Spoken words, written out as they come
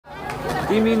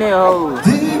तिमी नै हौ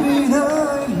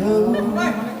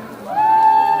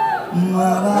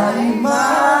मलाई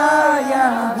माया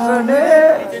गर्ने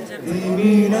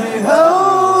तिमी नै हौ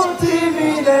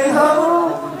तिमी नै हौ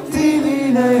तिमी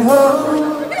नै हौ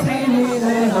तिमी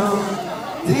नै हौ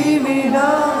तिमी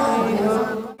नै हौ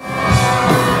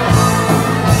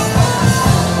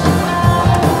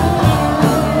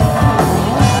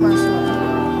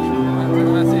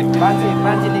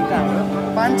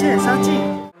पाँच साँच्ची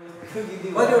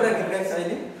कतिवटा गीत गाइस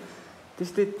अहिले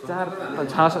त्यस्तै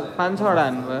 4-5-6वटा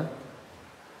हान्नुभयो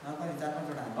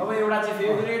अब एउटा चाहिँ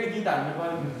फेभरेट गीत हान्नु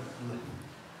पर्यो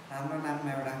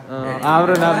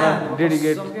हाम्रो नाममा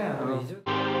dedicate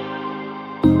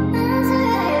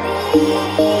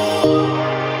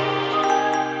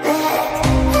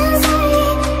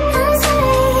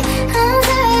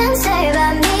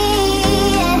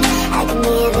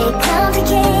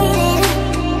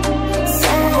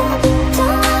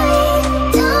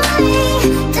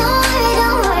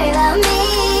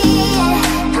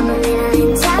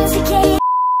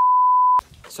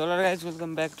solar guys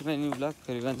welcome back to my new blog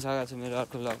फेरि पनि स्वागत छ मेरो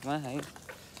अर्को ब्लगमा है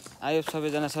आयो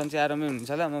सबैजना सन्चै आरामै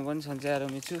हुनुहुन्छ होला म पनि सन्चै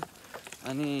आरामै छु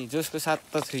अनि जसको साथ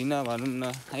त छुइनँ भनौँ न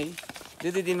है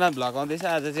 2 दिनमा ब्लग आउँदैछ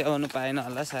आज चाहिँ आउनु पाएन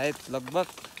होला सायद लगभग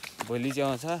भोलि चाहिँ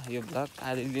आउँछ यो ब्लग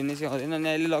आज दिनै चाहिँ आउँदैन अनि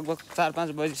अहिले लगभग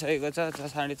 4-5 बजिसकेको छ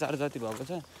 4:30 जति भएको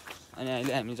छ अनि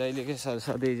अहिले हामी जहिलेकै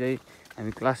सधैँ चाहिँ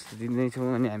हामी क्लास दिँदैछौँ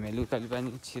अनि हामीले उकाली पानी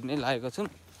छिर्नै लागेको छौँ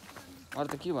अरू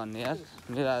त के भन्ने यार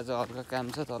मेरो आज हल्का काम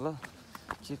छ तल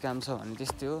के काम छ भने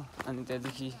त्यस्तै हो अनि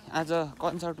त्यहाँदेखि आज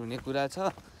कन्सर्ट हुने कुरा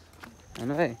छ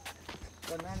हैन भाइ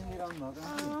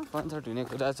कन्सर्ट हुने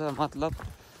कुरा छ मतलब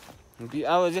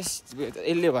अब जस्ट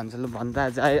यसले भन्छ ल भन्दा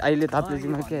आज अहिले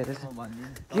ताप्लेजीमा के हेरेछ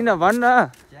किन भन्न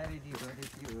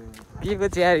के को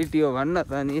च्यारिटी हो भन्न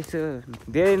त अनि यसो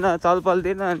धेरै न चलपल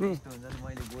दिएन अनि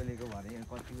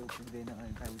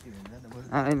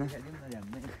होइन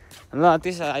ल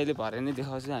त्यसो अहिले भरे नै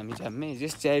देखाउँछु हामी झ्याम्मै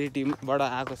जस च्यारिटीबाट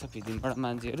आएको छ फिदिनबाट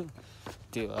मान्छेहरू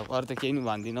त्यो अब अरू त केही नि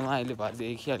भन्दिनँ म अहिले भरे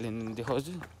देखिहाल्यो भने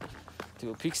देखाउँछु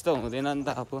त्यो फिक्स त हुँदैन नि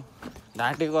त अब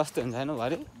ढाँटेको कस्तो हुन्छ होइन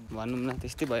भरे भनौँ न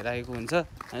त्यस्तै भइरहेको हुन्छ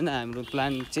होइन हाम्रो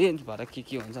प्लान चेन्ज भएर के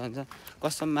हुन्छ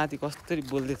कसम माथि कस्तरी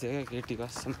बोल्दै थियो क्या केटी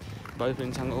कसम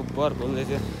बोयफ्रेन्डसँग ओभर बोल्दै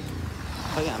थियो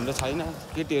खै हाम्रो छैन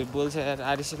केटीहरू बोल्छ यार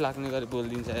आरिस लाग्ने गरी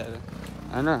बोलिदिन्छ यार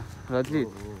होइन रजनी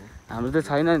हाम्रो त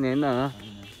छैन नि होइन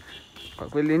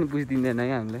कहिले नि बुझिदिँदैन है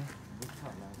हामीलाई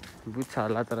बुझ्छ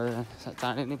होला तर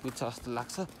चाँडै नै बुझ्छ जस्तो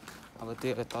लाग्छ अब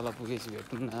त्यो तल पुगेपछि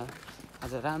भेटौँ न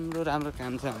आज राम्रो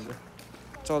काम छ हाम्रो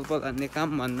चलपल हान्ने काम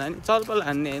भन्दा नि चलपल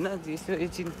हान्ने होइन यसो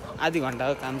एकछिन आधी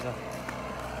घन्टाको काम छ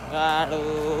गाडो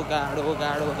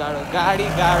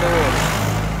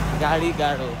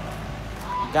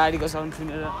गाडीको साउन्ड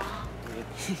सुनेर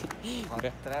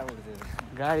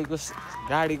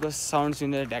गाडीको साउन्ड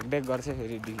सुनेर ढ्याक गर्छ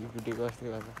फेरि ढिकीपिटीको जस्तो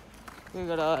गर्छ त्यही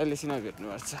गरेर अहिलेसम्म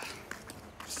भेट्नुपर्छ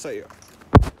सही हो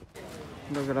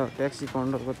लगेर ट्याक्सी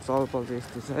कन्डक्टरको चलपल चाहिँ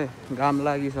यस्तो छ है घाम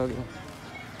लागिसक्यो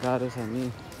गाह्रो छ नि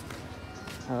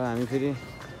अब हामी फेरि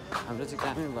हाम्रो चाहिँ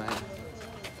कामै भएन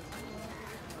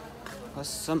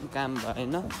कसम काम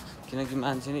भएन किनकि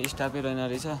मान्छे नै स्टाफै रहेन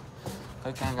रहेछ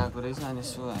खै कहाँ गएको रहेछ अनि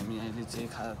सो हामी अहिले चाहिँ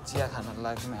चिया खान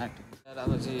लाग्यौँ आँट्यो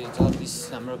अब चाहिँ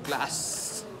 24 हाम्रो क्लास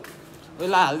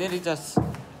पहिला हालिदिएँ रिचार्ज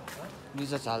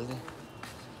हालिदिएँ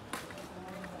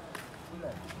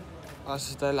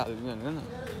अस्ति तैँले हालिदिनु होइन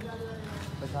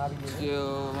त्यो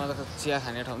मलाई त चिया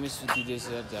खाने ठाउँमै सुतिदिएछ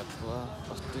झ्याप्प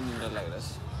कस्तो निन्द्रा लागिरहेछ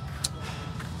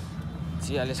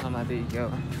चियाले समातेँ क्या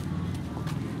हो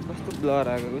कस्तो ब्लर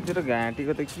आएको त्यो त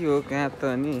घाँटीको त के हो कहाँ त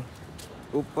अनि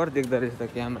उपर देख्दो रहेछ त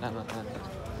क्यामेरामा त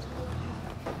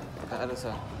गाह्रो छ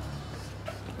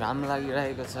घाम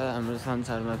लागिरहेको छ हाम्रो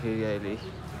संसारमा फेरि अहिले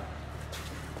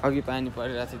अघि पानी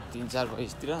परिरहेको थियो 3-4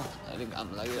 बजीतिर अहिले घाम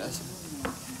लागिरहेको छ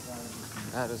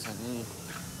गाह्रो छ नि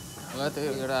अब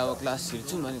त्यो एउटा अब क्लास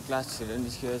छिर्छौँ अनि क्लास छिरेर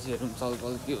निस्केर चाहिँ हेरौँ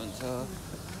चलपल के हुन्छ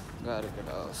गाह्रो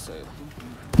केटा सही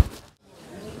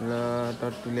ल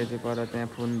टट्टुले चाहिँ पर त्यहाँ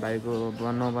फोन भाइको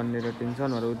नबनिएर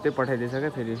टेन्सनहरू उतै पठाइदिएछ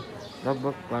क्या फेरि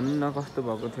लगभग भन्नु न कस्तो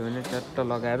भएको थियो भने च्याट्ट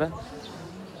लगाएर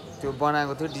त्यो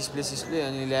बनाएको थियो डिस्प्ले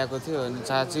अनि ल्याएको थियो अनि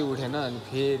चार्जै उठेन अनि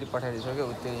फेरि पठाइदिएछ क्या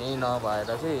उतै यहीँ नभएर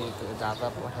चाहिँ त्यो झापा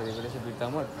पठाइदिएको रहेछ बिर्ता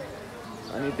मोड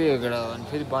अनि त्यही भएर अनि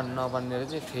फेरि नबनेर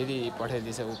चाहिँ फेरि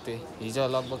पठाइदिएछ उतै हिजो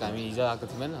लगभग हामी हिजो आएको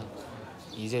थियौँ होइन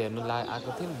हिजो हेर्नु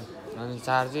आएको थियौँ अनि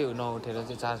चार्जै नउठेर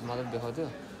चाहिँ चार्ज मात्रै देखाउँथ्यो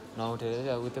नउठेर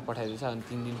चाहिँ अब उतै पठाइदिएछ अनि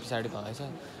 3 दिन पछाडि भएछ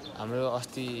हाम्रो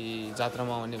अस्ति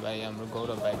जात्रामा आउने भाइ हाम्रो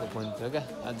गौरव भाइको फोन थियो क्या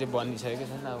अझै बनिसकेको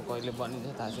छैन अब कहिले बनिन्छ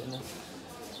थाहा छैन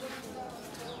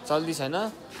चल्दी छैन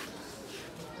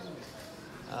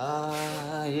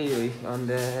यही हो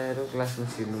अँध्यारो क्लासमा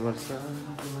सिक्नुपर्छ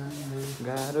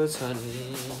गाह्रो छ नि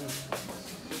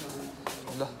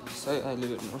ल सही अहिले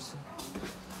भेट्नुपर्छ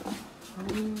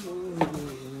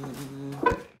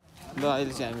ल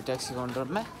अहिले चाहिँ हामी ट्याक्सी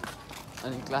काउन्टरमा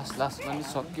अनि क्लास पनि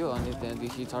सक्यो अनि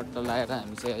त्यहाँदेखि छट्ट लगाएर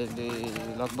हामी चाहिँ अहिले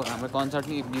लगभग हाम्रो कन्सर्ट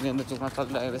नि वीरेन्द्र चोकमा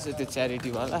चलिरहेको रहेछ त्यो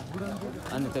च्यारिटीवाला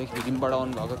अनि त्यहाँदेखि फिल्मबाट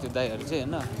आउनु भएको त्यो दाईहरू चाहिँ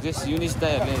होइन जस युनिस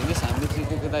दाईहरूले जस हामीले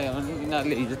चिनेको दाई भने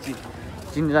यिनीहरूले हिजो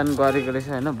चिनजान गरेको रहेछ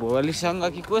होइन भोलिसँग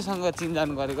कि कोसँग चिनजान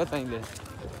गरेको तैँले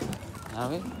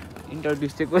है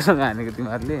इन्ट्रोड्युस चाहिँ कोसँग हानेको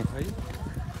तिमीहरूले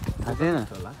थाहा छैन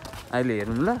अहिले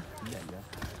हेरौँ ल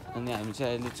अनि हामी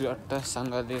चाहिँ अहिले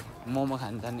चुट्टसँगले मोमो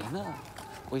खान जाने होइन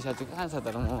पैसा चाहिँ कहाँ छ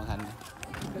तर मोमो खाने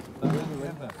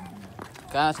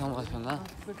कहाँ छ मसँग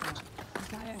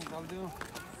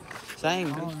साइङ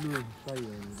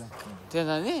त्यहाँ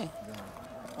जाने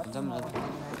जाउँ न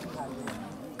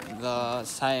ल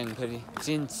सायङ फेरि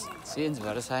चेन्ज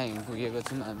भएर सायङ पुगेको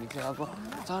छौँ हामी चाहिँ अब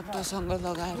चट्टसँग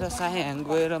लगाएर सायङ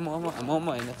गएर मोमो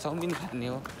होइन चाउमिन खाने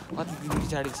हो कति दिन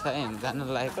पछाडि सायङ जानु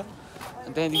लागेको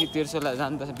त्यहाँदेखि तेर्सोला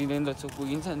जाँदा वीरेन्द्र चोक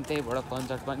पुगिन्छ अनि त्यहीँबाट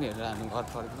कन्सर्ट पनि हेरेर हामी घर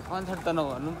फर्किन्छ कन्सर्ट त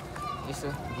नभनौँ यसो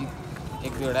गीत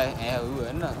एक दुईवटा ऊ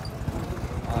होइन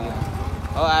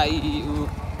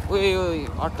यो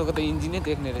अटोको त इन्जिनै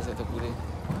देख्ने रहेछ त पुरै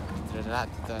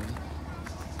राति त अनि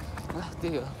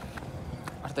त्यही हो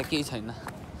अरू त केही छैन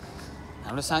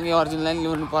हाम्रो साङ्गे अर्जुनलाई पनि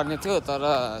ल्याउनु पर्ने थियो तर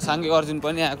साङ्गे अर्जुन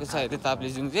पनि आएको छ अहिले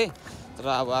ताप्लेजुङ चाहिँ तर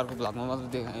अब अर्को भ्लगमा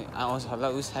मात्रै आउँछ होला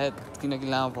ऊ सायद किनकि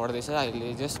लामो पढ्दैछ अहिले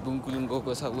जस्ट बुङकुलुङ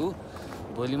गएको छ ऊ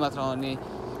भोलि मात्र आउने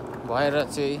भएर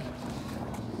चाहिँ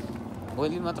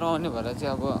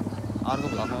अब अर्को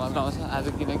भ्लगमा मात्र आउँछ आज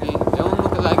किनकि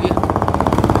ल्याउनुको लागि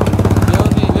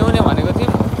ल्याउने भनेको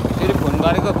थियौँ फेरि फोन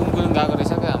गरेको बुङकुलुङ गएको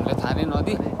रहेछ क्या हामीलाई थाहा नै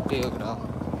नदी त्यही हो कुरा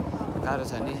गाह्रो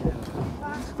छ नि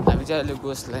हामी चाहिँ अहिले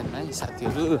गोस लाइनमा है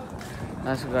साथीहरू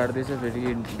मासु काट्दैछ फेरि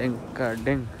डेङ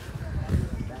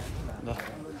ल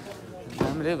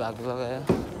राम्रै भएको लगायो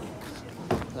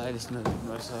अहिले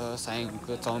गर्छ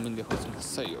साइङको चाउमिन देखाउँछु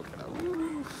सही हो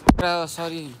कुरा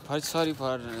सरी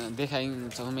फर देखाइ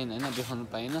चाउमिन होइन देखाउनु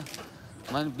पाइनँ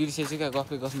मैले बिर्सेछु क्या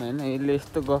गफमा होइन यसले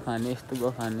यस्तो गफ हाने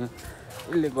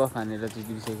यसले गफ हानेर चाहिँ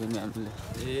बिर्सेको नि हामीले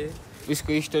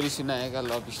उसको स्टोरी सुनाएका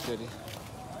लभ स्टोरी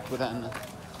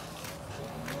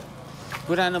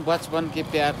पुरानो बचपन के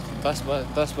प्यार 10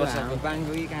 वर्षको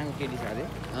बाङ्गो कि कहाँको केटी छ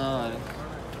अरे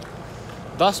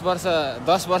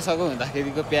 10 वर्षको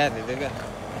हुँदाखेरिको प्यार हेऱ्यो क्या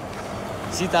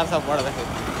सितार्थ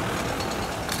पढ्दाखेरि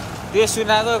त्यो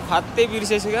सुनाएको खत्तै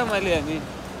बिर्सेछु क्या मैले अनि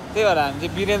त्यही भएर हामी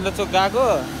चाहिँ वीरेन्द्र चोक गएको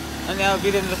अनि अब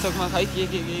वीरेन्द्र चोकमा खै के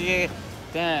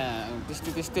त्यहाँ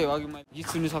त्यस्तै हो अघि मैले गीत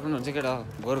सुन्नु सक्नुहुन्छ केटा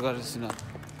घोर गरेर सुन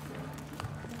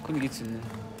कुन गीत सुन्नु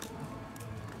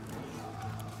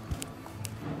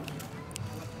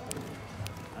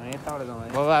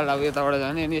बाबा अब यताबाट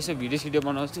जाने अनि यसो भिडियो सिडियो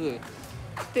बनाउँछु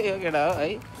त्यही हो केटा हो है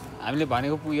हामीले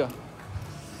भनेको पुग्यो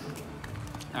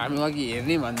हामी अघि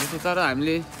हेर्ने भन्दैथ्यो तर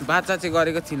हामीले बाचा चाहिँ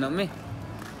गरेको थिएनौँ है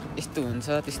यस्तो हुन्छ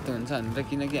त्यस्तो हुन्छ भनेर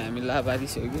किनकि हामी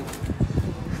लाभारिसक्यो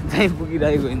त्यहीँ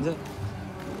पुगिरहेको हुन्छ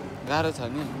गाह्रो छ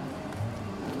नि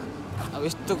अब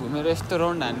यस्तो घुमेर यस्तो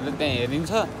राउन्ड हानेर त्यहाँ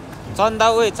हेरिन्छ चन्दा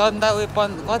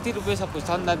कति रुपियाँ छ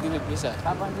चन्दा दिने पैसा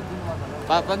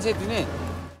 500 दिने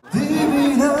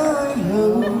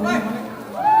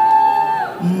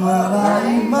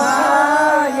मलाई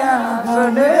माया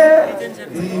गर्ने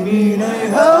तिमी नै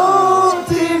हौ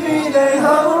तिमी नै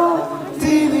हौ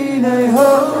तिमी नै हौ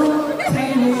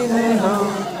तिमी नै हौ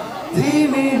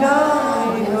तिमी नै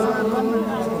हौ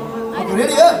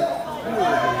रेडी हो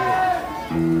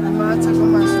माछाको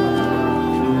मासु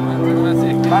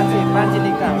पाँचे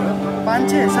लेख्दा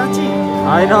पाँचे साँच्ची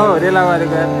होइन हौ रेला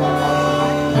गरेको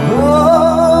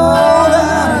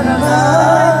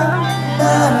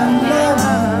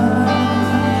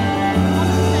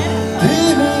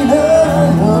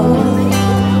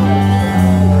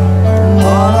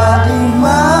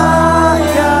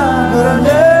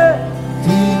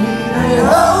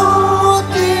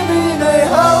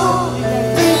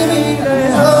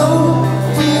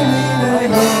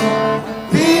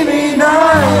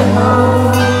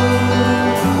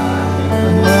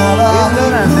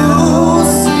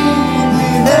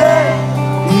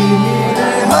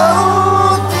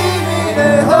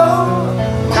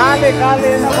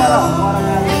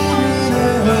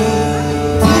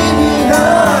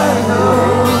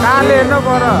काले हेर्नु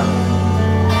पर्यो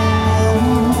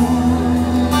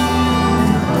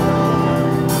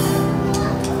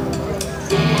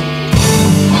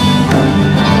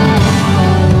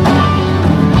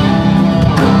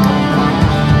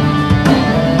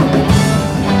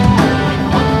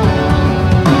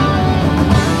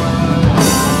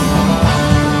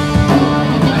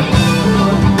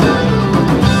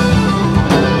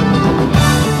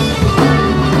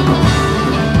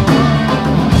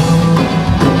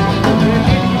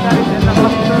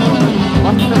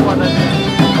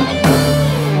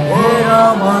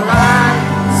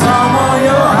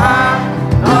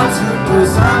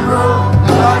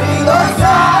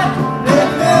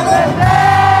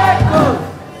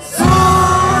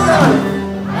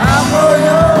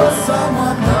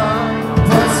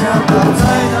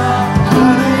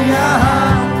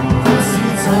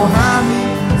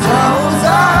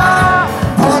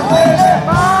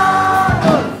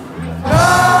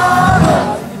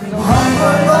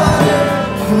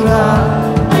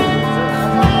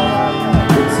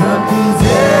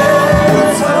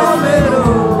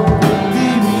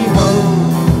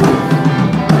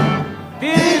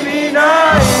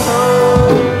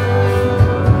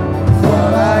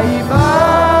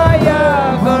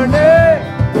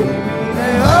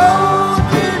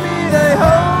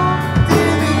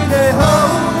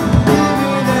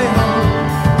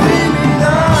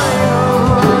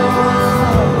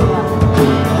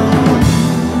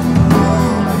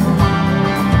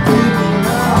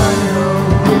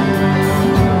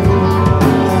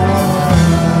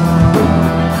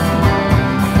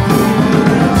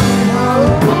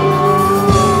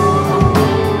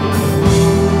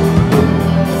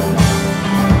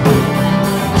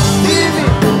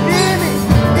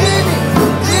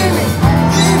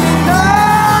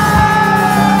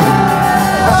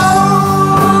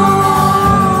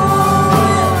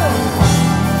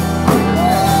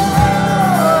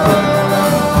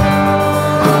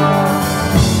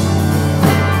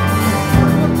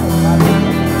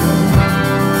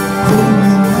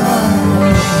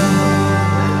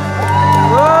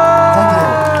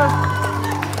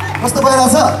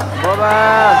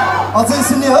अझै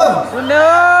सुन्ने हो सुन्ने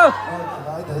हो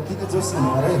भाइ त यतिकै जोस हुनु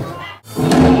अरे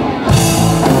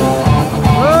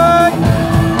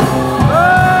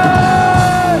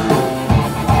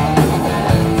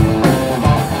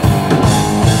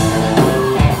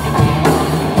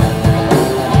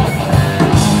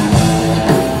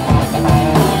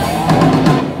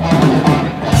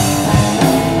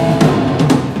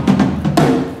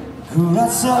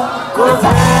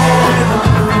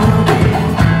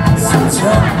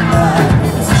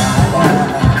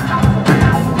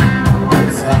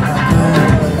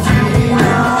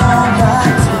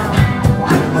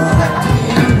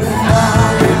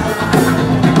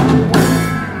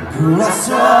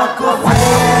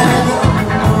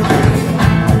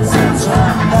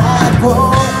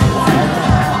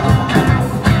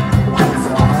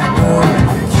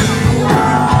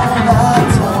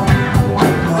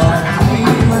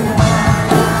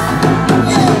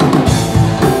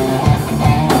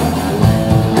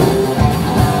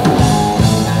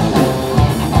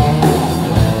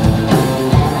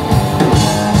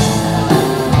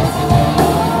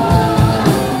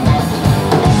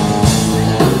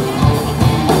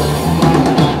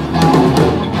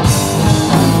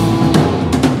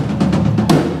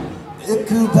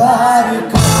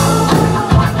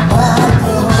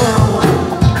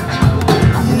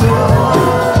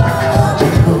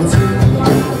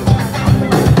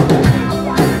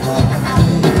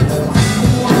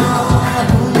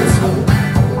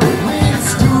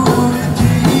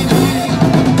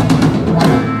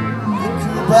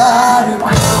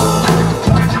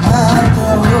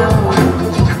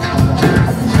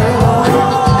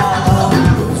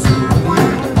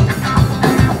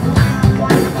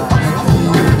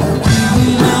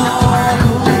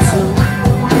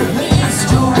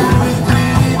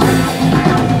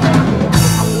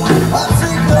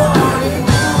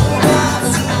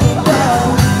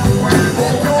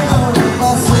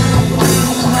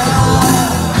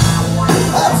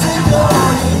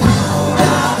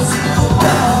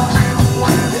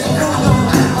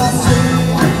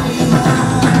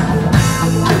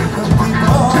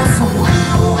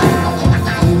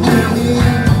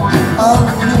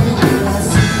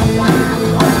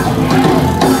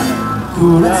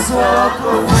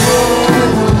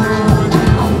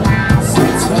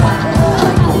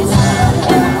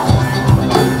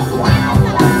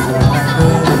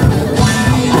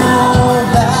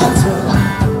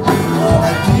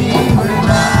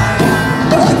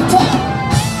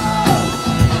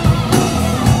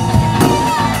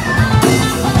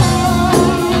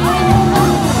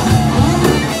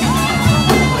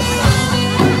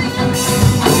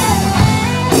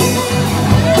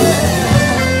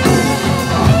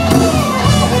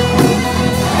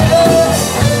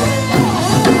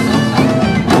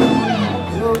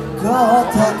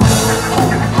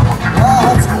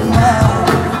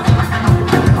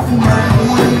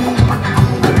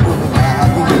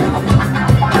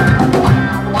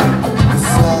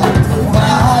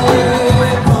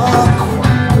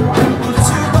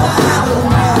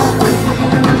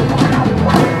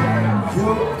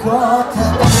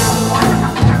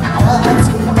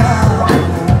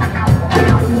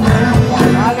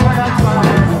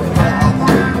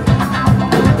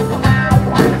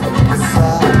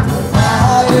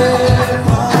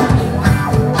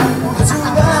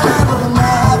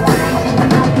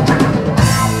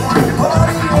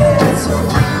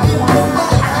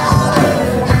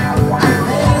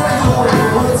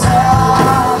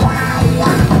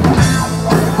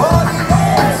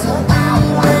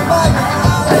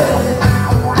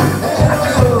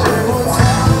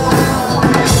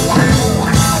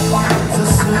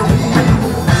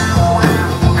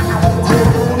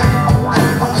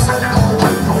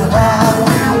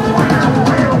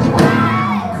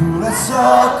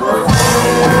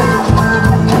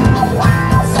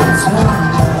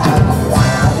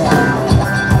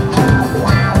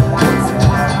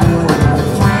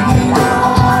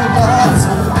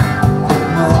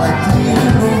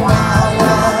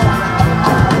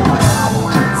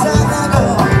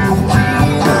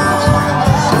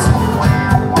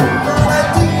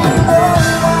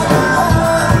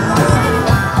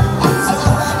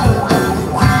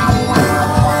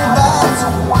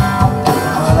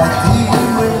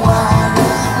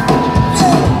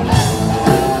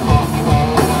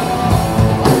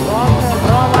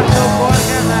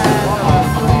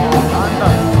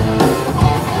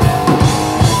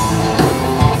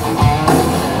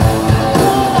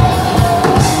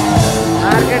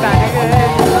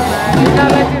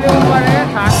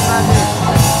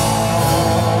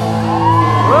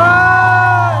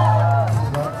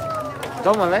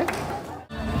जाउँ मलाई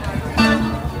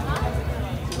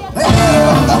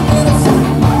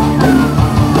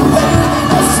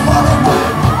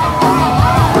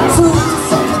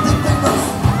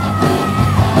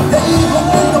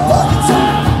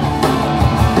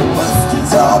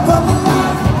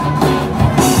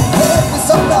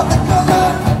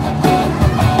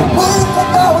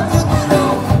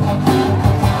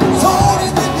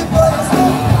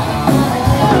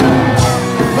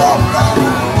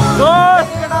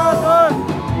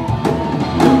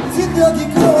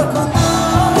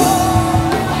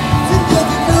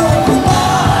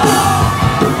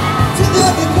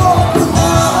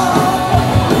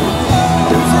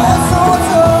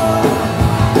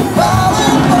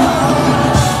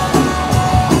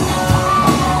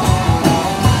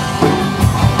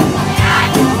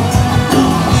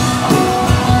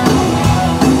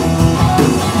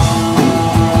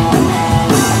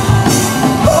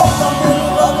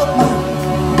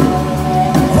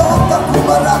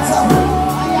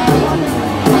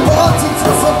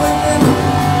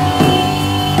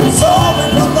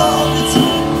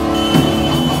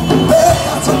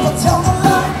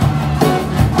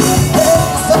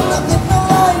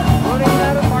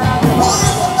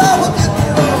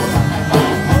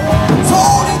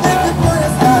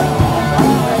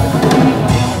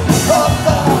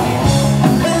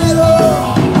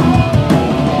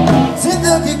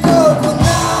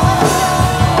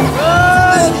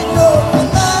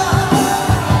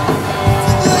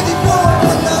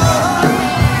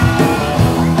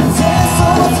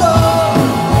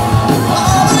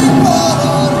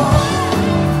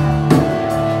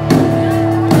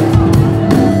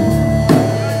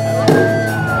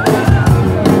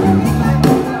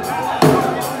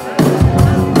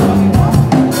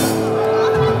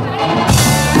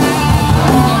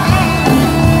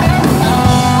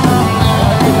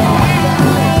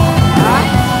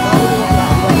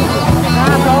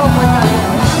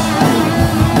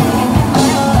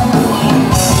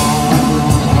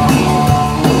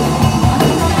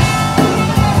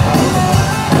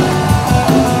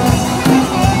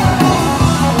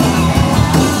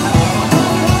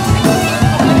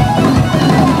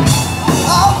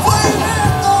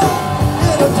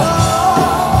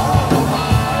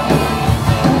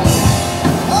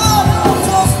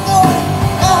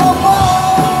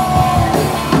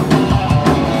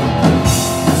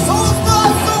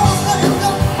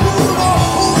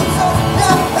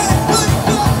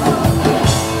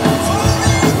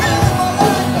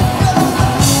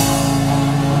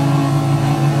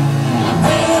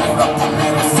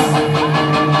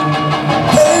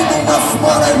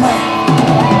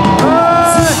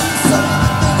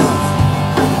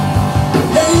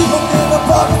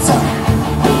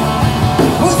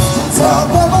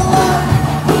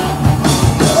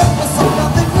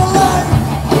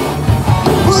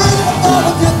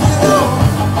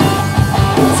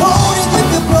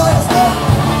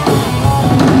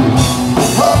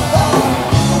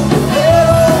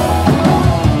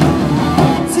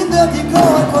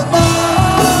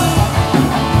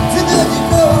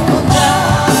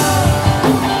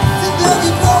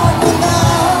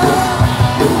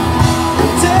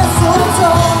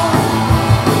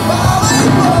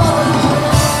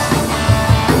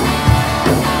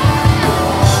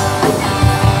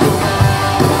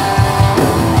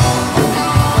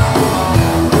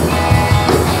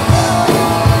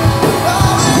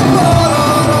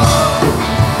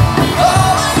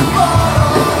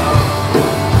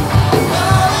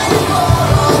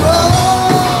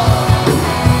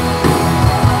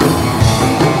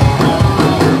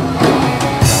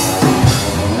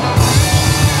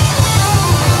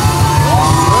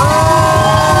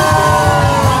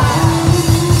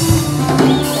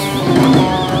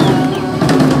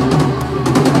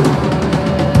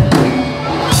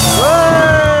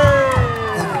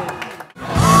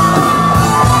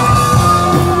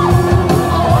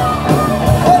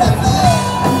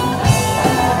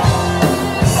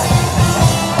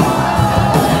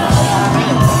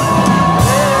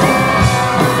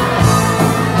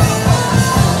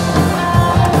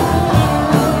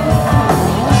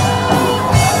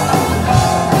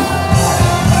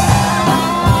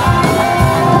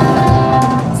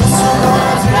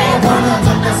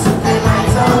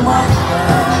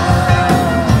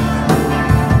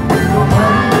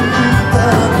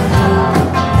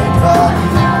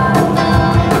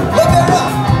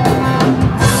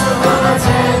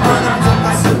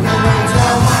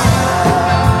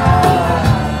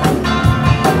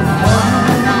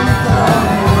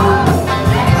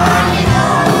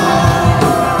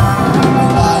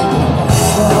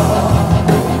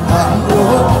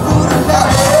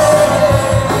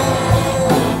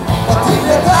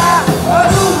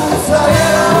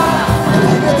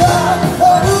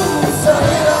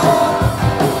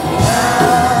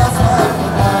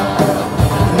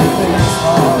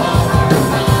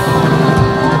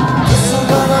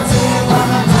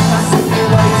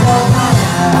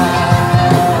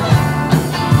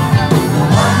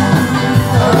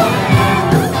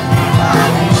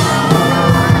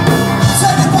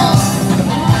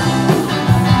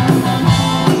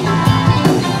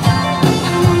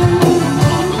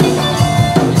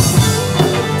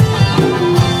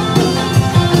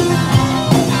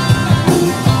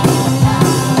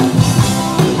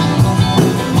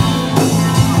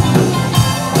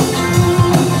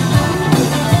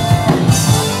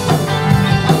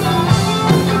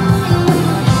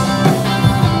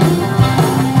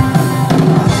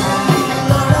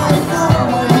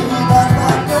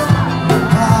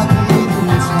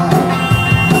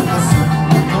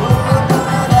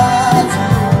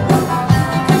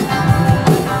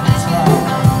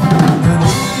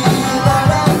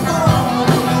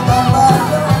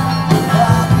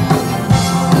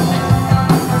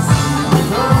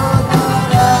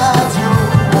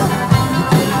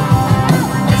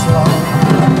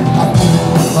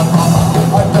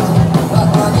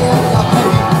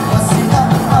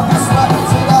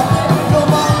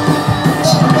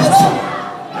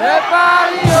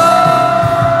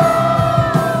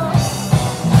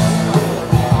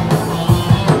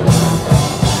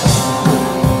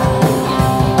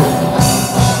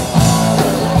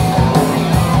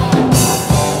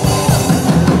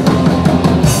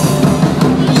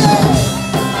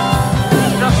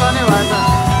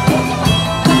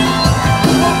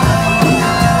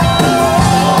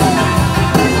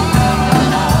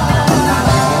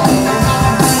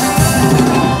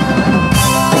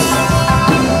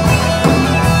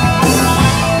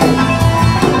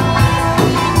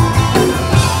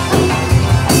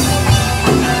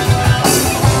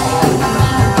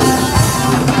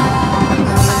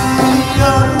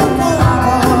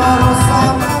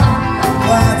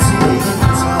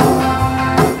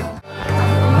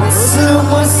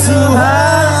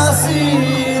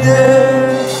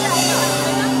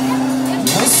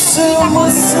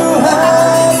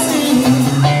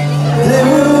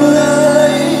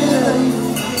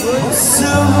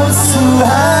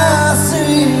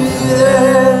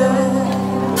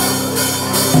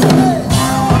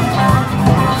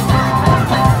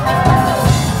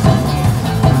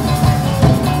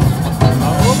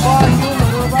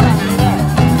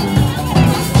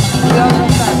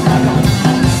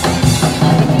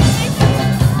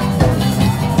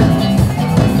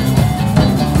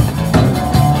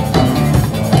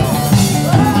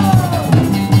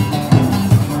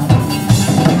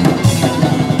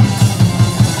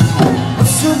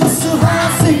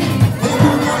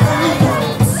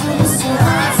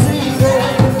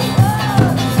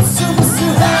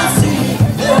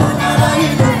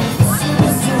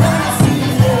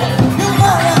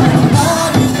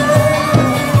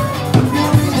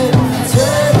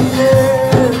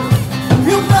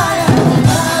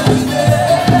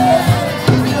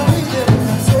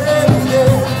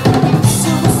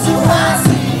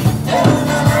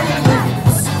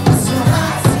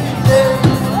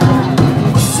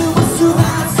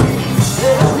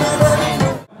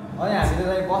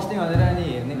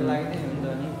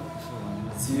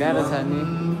छ नि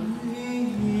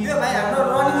यो भाइ हाम्रो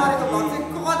रनिङ गरेको भ्लग चाहिँ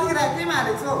कति राख्दैमा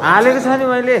हालेको छु हालेको छ नि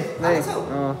मैले भाइ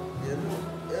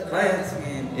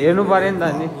हेर्नु पर्यो नि त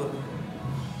नि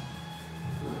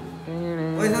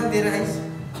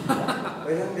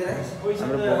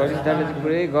हाम्रो भोगलिस्टाले चाहिँ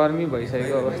पुरै गर्मी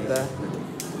भइसकेको अवस्था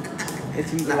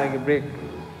एकछिनको लागि ब्रेक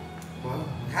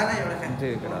खाना एउटा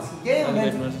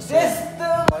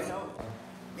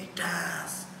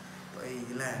मिठास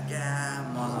पहिला क्या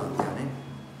मजा आउँथ्यो नि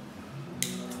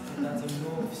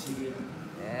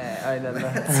अहिले ल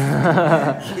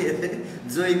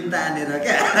जोइन तानेर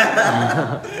क्या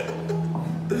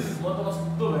म त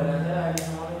कस्तो भएर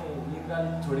अहिलेसम्म निद्रा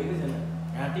छोडेकै छैन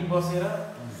घाँटी बसेर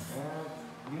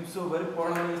दिउँसोभरि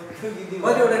पढाउने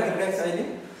कतिवटा गीत गाइस अहिले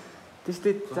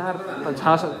त्यस्तै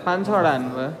 5-6वटा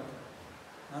हान्नुभयो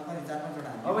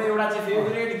अब एउटा चाहिँ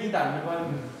फेभरेट गीत हाल्नु पर्यो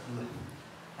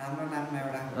हाम्रो नाममा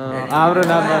एउटा हाम्रो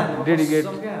नाममा डेडिकेट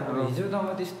हिजो त म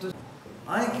त्यस्तो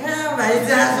अनि कहाँ भाइ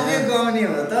जहाँसुकै गाउने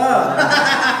हो त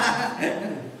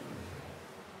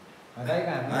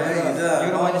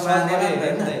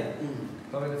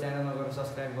तपाईँको च्यानलमा गएर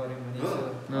सब्सक्राइब गऱ्यो भने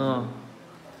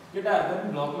केटाहरू पनि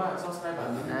भ्लगमा सब्सक्राइब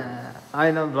हाल्दैन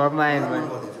होइन भ्लगमा आएन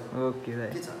ओके दाइ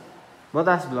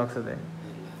बतास भ्लग छ दाइ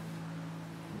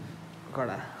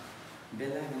कडा ल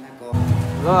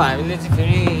हामीले चाहिँ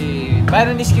फेरि बाहिर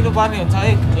निस्किनु पर्ने हुन्छ है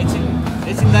एकछिन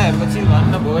दाइहरूको चिल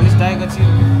भन्न भोगलिस्ट आएको चिल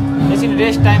एकछिन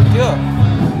रेस्ट टाइम थियो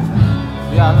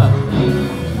यो हाल्न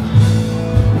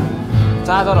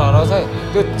चार्जर हराउँछ है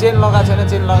त्यो चेन लगाएको छैन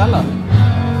चेन लगा ल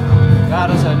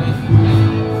गाह्रो छ नि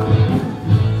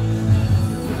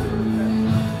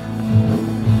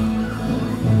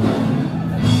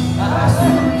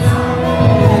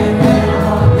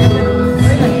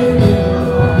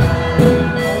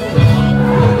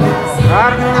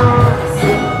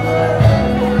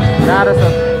गाह्रो छ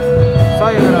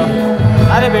सही हो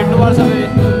अरे भेट्नुपर्छ फेरि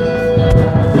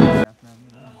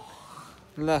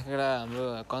ल एउटा हाम्रो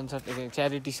कन्सर्ट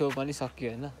च्यारिटी सो पनि सकियो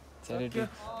होइन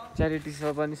च्यारिटी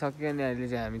सो पनि सक्यो अनि अहिले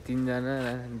चाहिँ हामी 3जना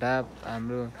डाब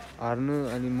हाम्रो हर्नु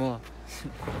अनि म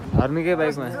हर्नुकै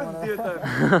बाइकमा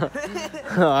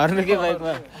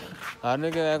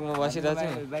बसिरहेको छु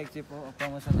बाइक चाहिँ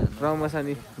प्रमोसन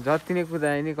नि जति नै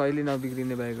कुदाए नि कहिले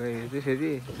नबिग्रिने बाइक हो यो चाहिँ फेरि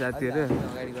साथीहरू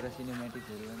अगाडि गएर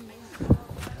सिनेमेटिकहरू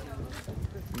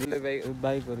दुई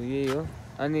बाइकहरू यही हो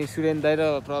अनि सुरेन दाइ र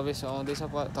प्रवेश आउँदैछ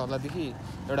तलदेखि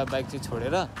एउटा बाइक चाहिँ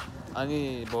छोडेर अनि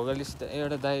भोगलिस्ट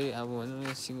एउटा दाइ अब भनौँ न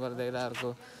सिङ्गर दाइ र अर्को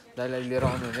दाइलाई लिएर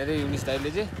आउनु हुने अरे युनिस दाइले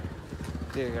चाहिँ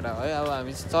त्यो केटा है अब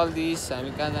हामी चल्दिस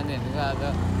हामी कहाँ जाने भनेको आज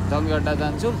जङ्गीअड्डा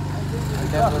जान्छौँ अनि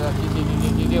त्यहाँबाट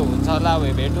के हुन्छ होला अब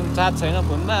भेटौँ चार्ज छैन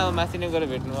फोनमा अब माथि नै गएर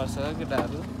भेट्नुपर्छ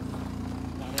केटाहरू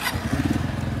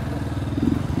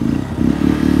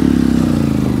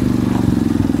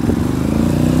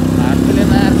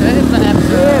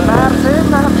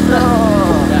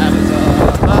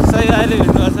अहिले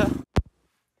भेट्नुपर्छ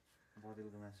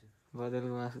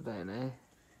बदलको मासु त होइन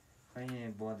है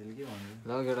बदल के भन्नु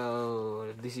लगेर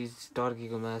दिस इज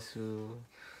टर्कीको मासु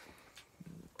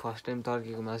फर्स्ट टाइम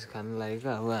टर्कीको मासु खानु लागेको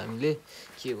अब हामीले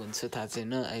के हुन्छ थाहा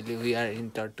छैन अहिले वी आर इन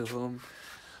टट्टु होम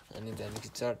अनि त्यहाँदेखि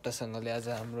चट्टसँगले आज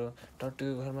हाम्रो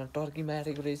टट्टुको घरमा टर्की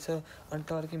मारेको रहेछ अनि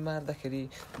टर्की मार्दाखेरि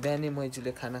बिहानै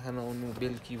मैजूले खाना खान आउनु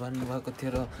बेलुकी भन्नुभएको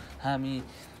थियो र हामी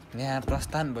यहाँ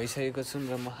प्रस्थान भइसकेको छौँ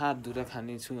र म हात धुएर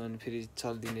खानेछु अनि फेरि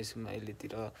चल्दिनेछु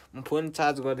अहिलेतिर म फोन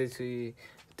चार्ज गर्दैछु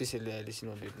त्यसैले अहिले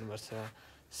सिनेमा भेट्नुपर्छ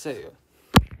सही हो